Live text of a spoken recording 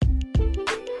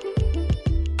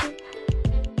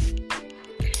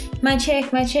My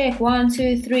check. 1,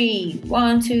 2, 3.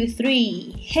 1, 2,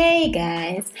 3. Hey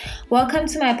guys, welcome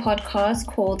to my podcast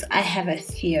called I Have a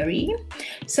Theory.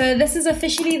 So this is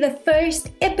officially the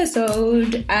first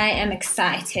episode. I am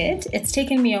excited. It's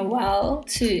taken me a while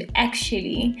to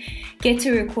actually get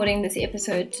to recording this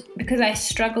episode because I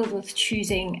struggled with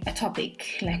choosing a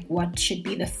topic, like what should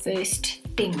be the first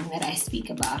thing that I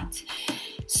speak about.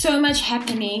 So much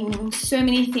happening, so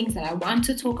many things that I want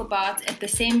to talk about at the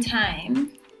same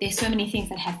time. There's so many things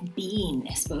that have been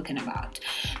spoken about.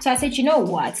 So I said, you know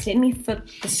what? Let me flip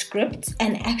the script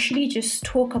and actually just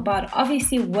talk about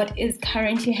obviously what is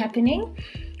currently happening,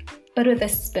 but with a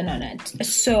spin on it.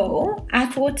 So I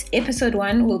thought episode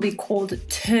 1 will be called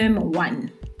Term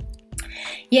 1.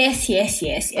 Yes.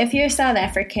 If you're South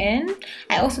African,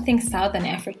 I also think Southern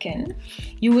African,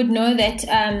 you would know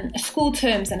that school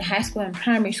terms in high school and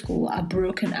primary school are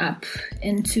broken up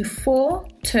into 4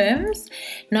 terms,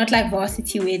 not like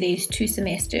varsity where there's 2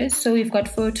 semesters. So we've got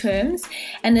 4 terms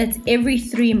and it's every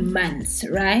 3 months,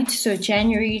 right? So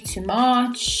January to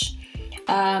March,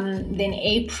 then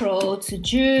April to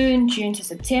June, June to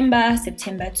September,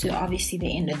 September to obviously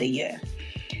the end of the year.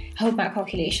 I hope my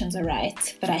calculations are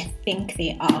right, but I think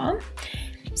they are.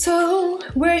 So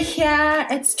we're here,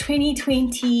 it's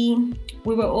 2020.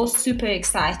 We were all super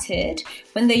excited.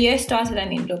 When the year started, I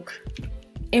mean, look,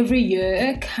 every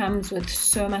year comes with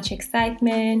so much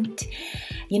excitement.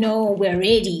 You know, we're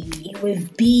ready,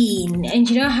 we've been. And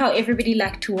you know how everybody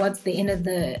like towards the end of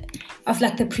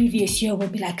the previous year will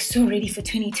be like so ready for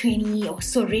 2020 or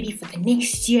so ready for the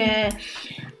next year.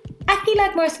 I feel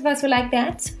like most of us were like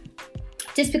that.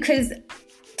 Just because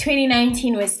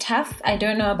 2019 was tough. I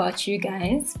don't know about you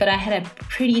guys, but I had a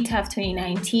pretty tough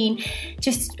 2019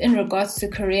 just in regards to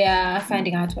career,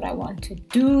 finding out what I want to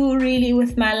do really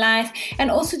with my life,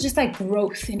 and also just like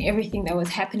growth in everything that was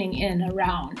happening in and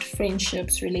around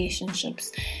friendships,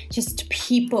 relationships, just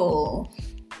people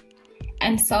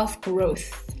and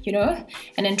self-growth, you know,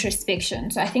 and introspection.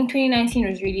 So I think 2019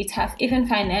 was really tough, even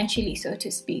financially, so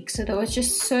to speak. So there was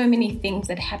just so many things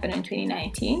that happened in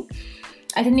 2019.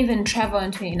 I didn't even travel in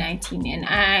 2019, and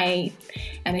I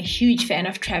am a huge fan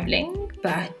of traveling,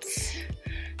 but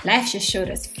life just showed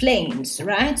us flames,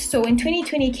 right? So when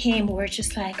 2020 came, we were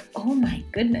just like, oh my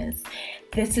goodness,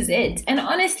 this is it. And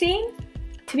honestly,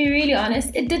 to be really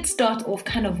honest, it did start off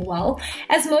kind of well,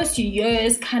 as most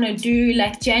years kind of do.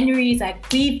 Like January is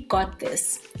like, we've got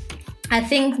this. I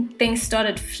think things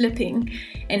started flipping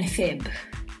in Feb.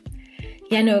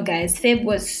 Yeah, no guys, Feb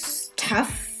was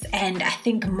tough. And I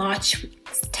think March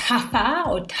was tougher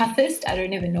or toughest. I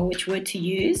don't even know which word to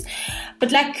use.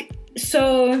 But like,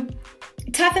 so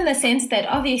tough in the sense that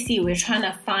obviously we're trying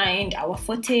to find our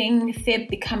footing. Feb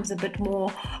becomes a bit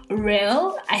more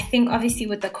real. I think obviously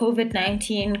with the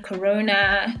COVID-19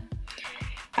 Corona,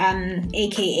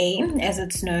 aka as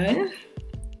it's known,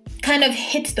 kind of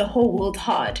hit the whole world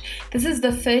hard. This is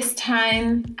the first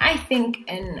time, I think,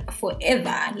 in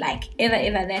forever, like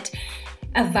ever, that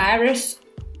a virus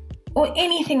or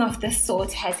anything of this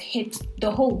sort has hit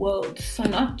the whole world. So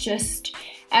not just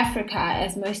Africa,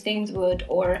 as most things would,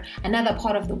 or another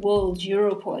part of the world,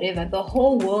 Europe or whatever. The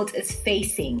whole world is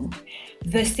facing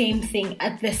the same thing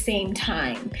at the same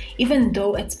time, even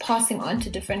though it's passing on to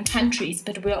different countries,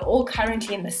 but we're all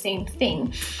currently in the same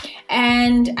thing.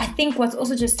 And I think what's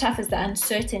also just tough is the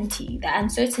uncertainty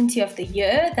of the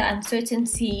year, the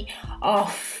uncertainty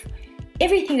of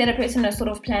everything that a person has sort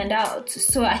of planned out.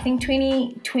 So I think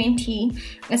 2020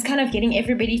 is kind of getting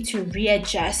everybody to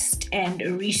readjust and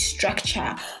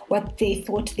restructure what they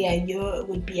thought their year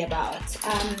would be about.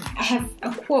 I have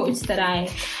a quote that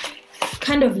I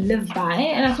kind of live by,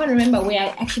 and I can't remember where I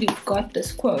actually got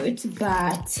this quote,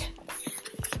 but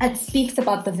it speaks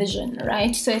about the vision,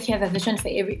 right? So if you have a vision for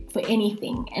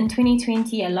anything, in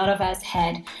 2020, a lot of us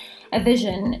had a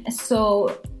vision.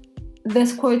 So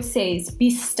this quote says, be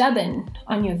stubborn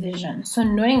on your vision. So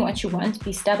knowing what you want,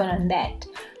 be stubborn on that,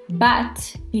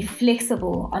 but be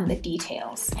flexible on the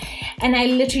details. And I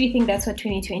literally think that's what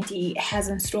 2020 has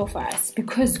in store for us,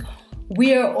 because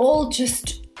we're all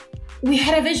just, we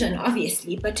had a vision,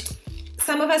 obviously, but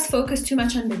some of us focus too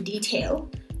much on the detail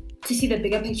to see the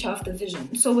bigger picture of the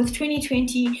vision. So with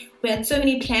 2020, we had so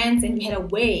many plans and we had a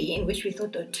way in which we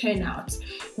thought they'd turn out.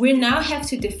 We now have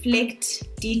to deflect,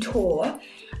 detour,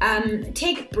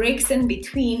 take breaks in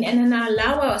between, and then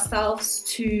allow ourselves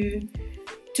to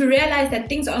realize that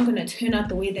things aren't going to turn out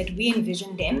the way that we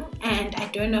envision them. And I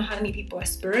don't know how many people are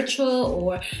spiritual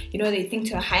or, you know, they think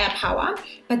to a higher power,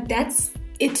 but that's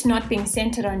it not being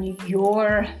centered on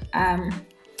your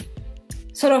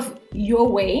sort of your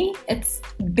way. It's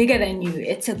bigger than you.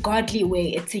 It's a godly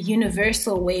way. It's a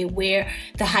universal way where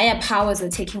the higher powers are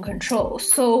taking control.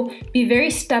 So be very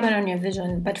stubborn on your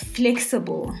vision, but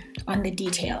flexible on the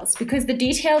details, because the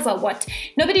details are what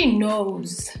nobody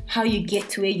knows how you get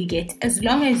to where you get, as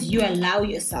long as you allow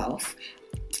yourself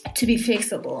to be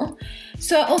flexible.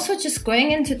 So also just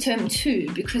going into term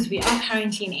 2, because we are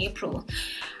currently in April,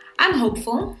 I'm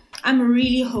hopeful. I'm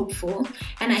really hopeful,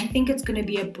 and I think it's going to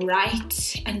be a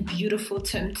bright and beautiful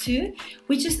term 2.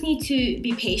 We just need to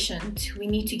be patient. We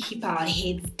need to keep our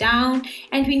heads down,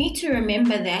 and we need to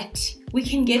remember that we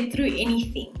can get through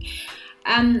anything.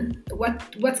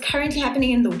 What's currently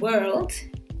happening in the world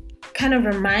kind of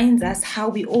reminds us how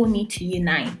we all need to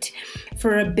unite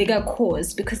for a bigger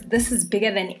cause, because this is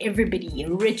bigger than everybody,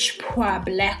 rich, poor,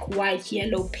 black, white,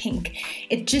 yellow, pink.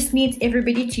 It just needs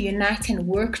everybody to unite and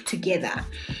work together,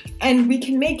 and we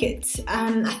can make it.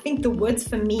 I think the words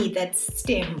for me that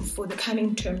stem for the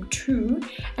coming term 2,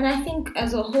 and I think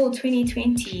as a whole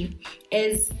 2020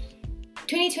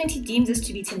 deems us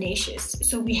to be tenacious.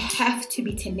 So we have to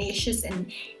be tenacious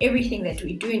in everything that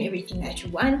we do and everything that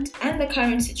we want, and the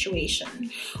current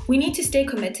situation. We need to stay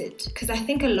committed, because I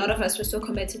think a lot of us were so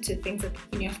committed to things at the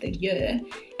beginning of the year,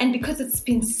 and because it's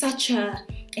been such an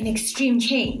extreme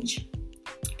change,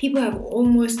 people have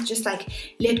almost just like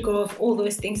let go of all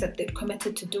those things that they're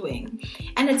committed to doing.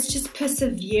 And it's just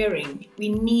persevering. We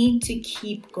need to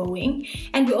keep going,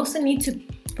 and we also need to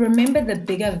remember the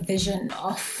bigger vision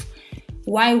of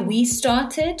why we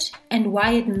started and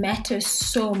why it matters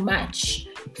so much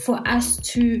for us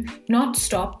to not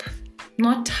stop,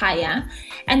 not tire,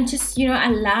 and just,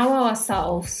 allow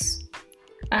ourselves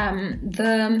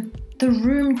the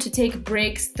room to take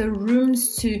breaks, the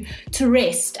rooms to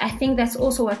rest. I think that's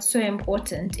also what's so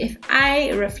important. If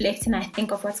I reflect and I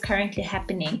think of what's currently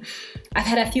happening, I've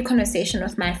had a few conversations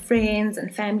with my friends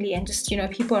and family and just,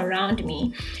 people around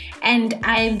me, and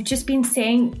I've just been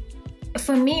saying,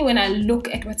 for me, when I look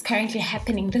at what's currently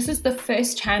happening, this is the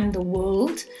first time the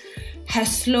world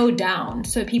has slowed down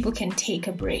so people can take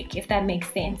a break, if that makes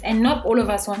sense. And not all of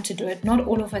us want to do it. Not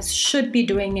all of us should be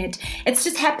doing it. It's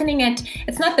just happening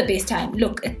it's not the best time.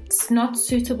 Look, it's not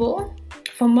suitable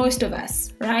for most of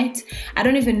us, right? I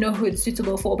don't even know who it's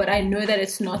suitable for, but I know that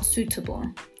it's not suitable.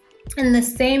 In the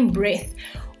same breath,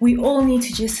 we all need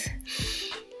to just...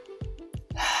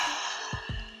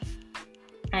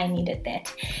 I needed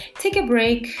that. Take a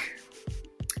break,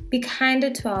 be kinder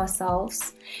to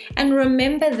ourselves, and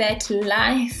remember that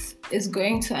life is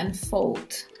going to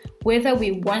unfold, whether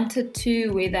we want it to,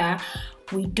 whether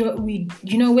we don't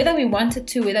want it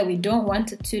to, whether we don't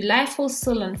want it to. Life will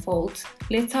still unfold.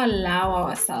 Let's allow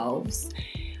ourselves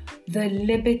the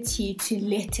liberty to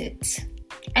let it,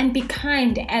 and be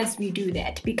kind as we do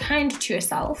that. Be kind to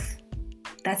yourself.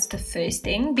 That's the first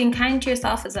thing. Being kind to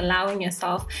yourself is allowing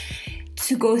yourself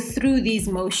to go through these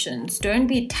motions. Don't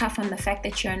be tough on the fact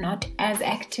that you're not as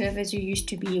active as you used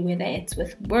to be, whether it's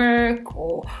with work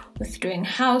or with doing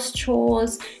house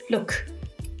chores. Look,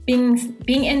 being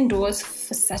indoors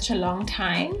for such a long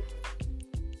time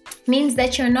means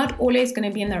that you're not always going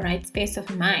to be in the right space of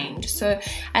mind. So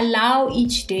allow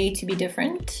each day to be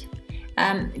different.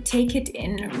 Take it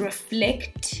in,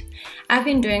 reflect. I've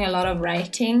been doing a lot of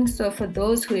writing, so for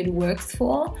those who it works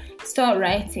for, start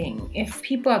writing. If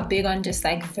people are big on just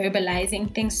like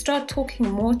verbalizing things, start talking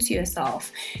more to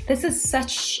yourself. This is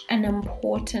such an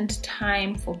important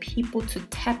time for people to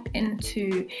tap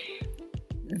into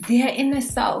their inner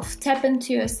self. Tap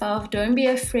into yourself. Don't be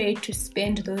afraid to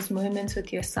spend those moments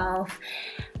with yourself.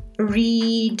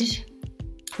 Read.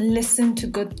 Listen to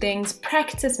good things,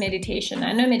 practice meditation.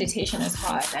 I know meditation is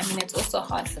hard. I mean, it's also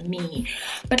hard for me.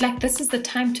 But this is the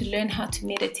time to learn how to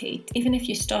meditate. Even if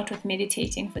you start with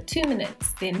meditating for 2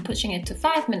 minutes, then pushing it to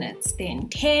 5 minutes, then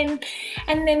 10,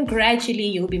 and then gradually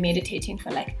you'll be meditating for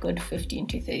a good 15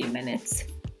 to 30 minutes.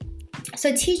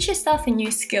 So teach yourself a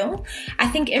new skill. I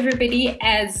think everybody,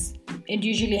 as it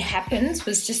usually happens,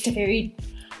 was just very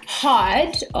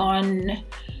hard on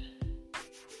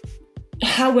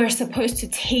how we're supposed to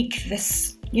take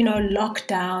this,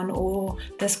 lockdown or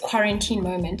this quarantine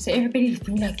moment. So everybody's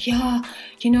been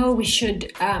we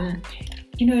should,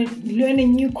 learn a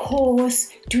new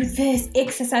course, do this,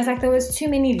 exercise. There was too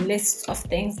many lists of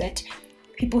things that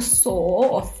people saw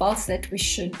or felt that we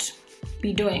should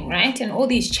be doing, right? And all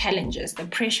these challenges, the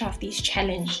pressure of these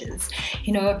challenges,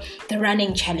 the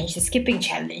running challenge, the skipping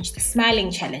challenge, the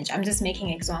smiling challenge. I'm just making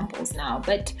examples now,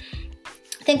 but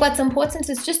I think what's important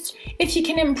is just if you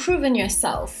can improve in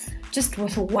yourself, just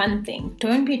with one thing.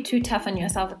 Don't be too tough on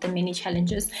yourself with the many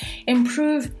challenges.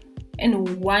 Improve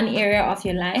in one area of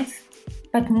your life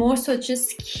but more so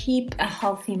just keep a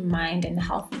healthy mind and a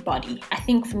healthy body. I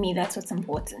think for me, that's what's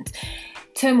important.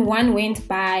 Term 1 went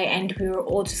by and we were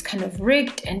all just kind of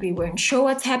rigged and we weren't sure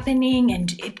what's happening.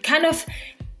 And it kind of,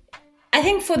 I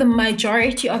think for the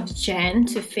majority of Jan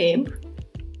to Feb,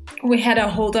 we had a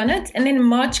hold on it, and then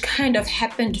March kind of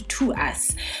happened to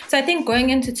us. So I think going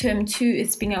into term 2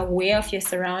 is being aware of your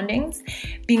surroundings,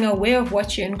 being aware of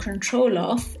what you're in control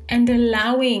of, and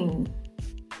allowing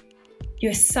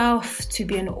yourself to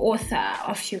be an author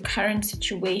of your current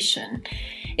situation.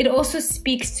 It also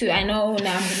speaks to, I know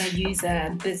now I'm going to use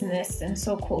a business and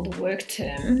so-called work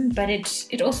term, but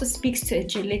it also speaks to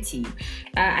agility.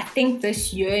 I think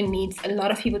this year needs a lot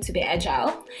of people to be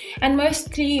agile, and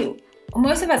most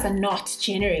of us are not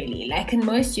generally. Like in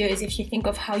most years, if you think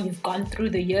of how you've gone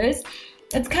through the years,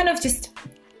 it's kind of just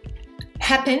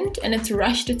happened and it's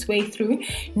rushed its way through.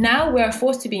 Now we're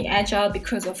forced to be agile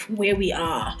because of where we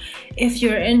are. If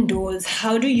you're indoors,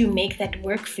 how do you make that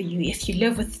work for you? If you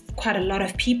live with quite a lot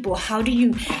of people, how do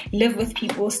you live with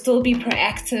people, still be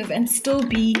proactive and still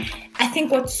be, I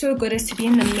think what's so good is to be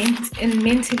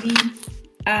mentally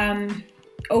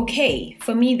okay.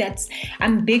 For me,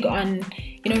 I'm big on,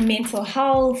 mental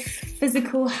health,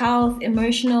 physical health,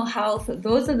 emotional health.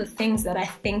 Those are the things that I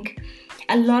think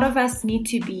a lot of us need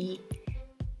to be,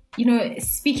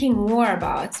 speaking more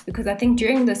about, because I think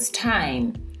during this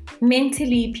time,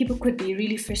 mentally, people could be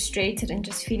really frustrated and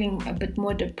just feeling a bit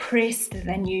more depressed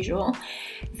than usual.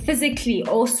 Physically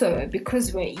also,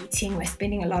 because we're eating, we're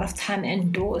spending a lot of time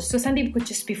indoors. So some people could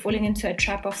just be falling into a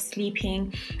trap of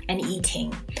sleeping and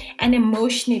eating. And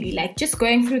emotionally, like just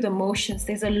going through the motions,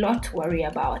 there's a lot to worry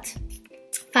about.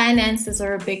 Finances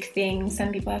are a big thing.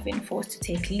 Some people have been forced to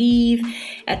take leave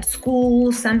at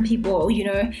school. Some people,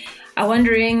 are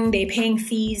wondering, they're paying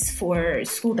fees for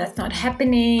school that's not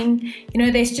happening.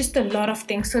 There's just a lot of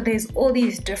things. So there's all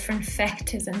these different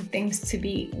factors and things to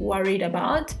be worried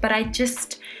about. But I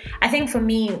think for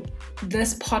me,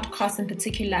 this podcast in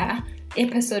particular,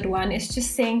 episode 1, is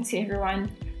just saying to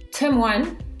everyone, term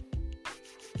 1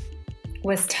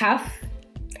 was tough.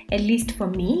 At least for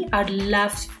me. I'd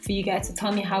love for you guys to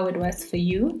tell me how it was for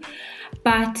you.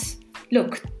 But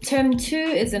look, term 2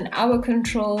 is in our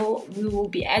control. We will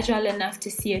be agile enough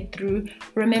to see it through.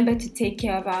 Remember to take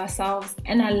care of ourselves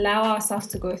and allow ourselves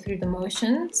to go through the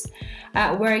motions.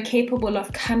 We're capable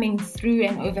of coming through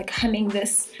and overcoming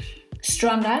this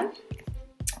stronger,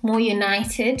 more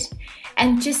united,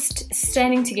 and just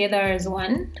standing together as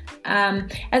one,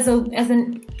 as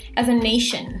a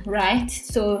nation, right?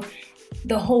 So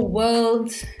the whole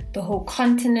world, the whole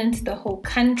continent, the whole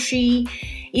country,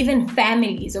 even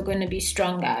families are going to be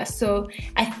stronger. So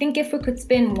I think if we could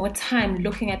spend more time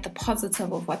looking at the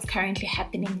positive of what's currently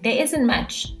happening, there isn't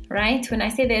much, right? When I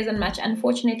say there isn't much,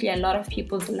 unfortunately, a lot of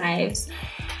people's lives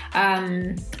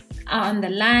are on the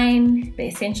line, the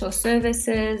essential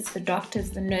services, the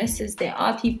doctors, the nurses, there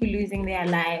are people losing their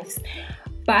lives.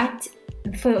 But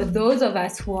for those of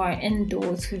us who are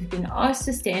indoors, who've been asked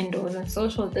to stay indoors and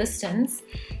social distance,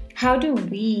 how do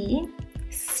we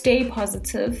stay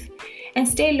positive and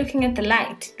stay looking at the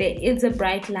light? There is a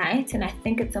bright light, and I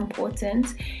think it's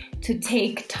important to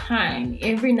take time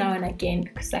every now and again,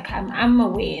 because I'm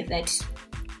aware that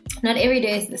not every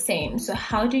day is the same. So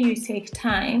how do you take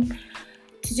time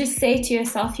to just say to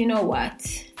yourself, you know what?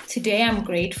 Today I'm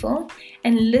grateful,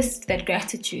 and list that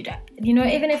gratitude.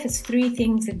 Even if it's 3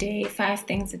 things a day, 5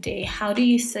 things a day, how do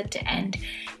you sit and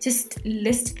just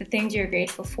list the things you're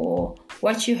grateful for,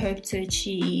 what you hope to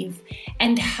achieve,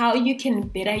 and how you can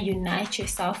better unite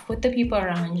yourself with the people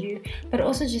around you, but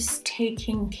also just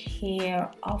taking care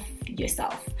of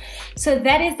yourself. So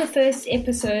that is the first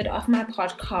episode of my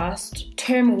podcast,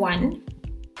 Term 1.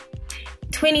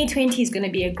 2020 is going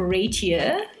to be a great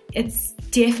year. It's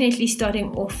definitely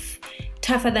starting off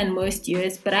tougher than most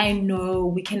years, but I know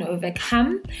we can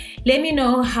overcome. Let me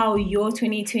know how your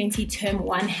 2020 term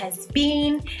 1 has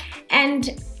been,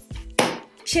 and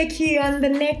check you on the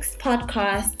next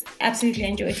podcast. Absolutely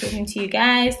enjoy talking to you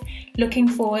guys. Looking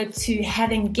forward to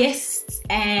having guests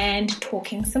and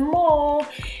talking some more.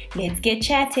 Let's get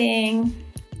chatting.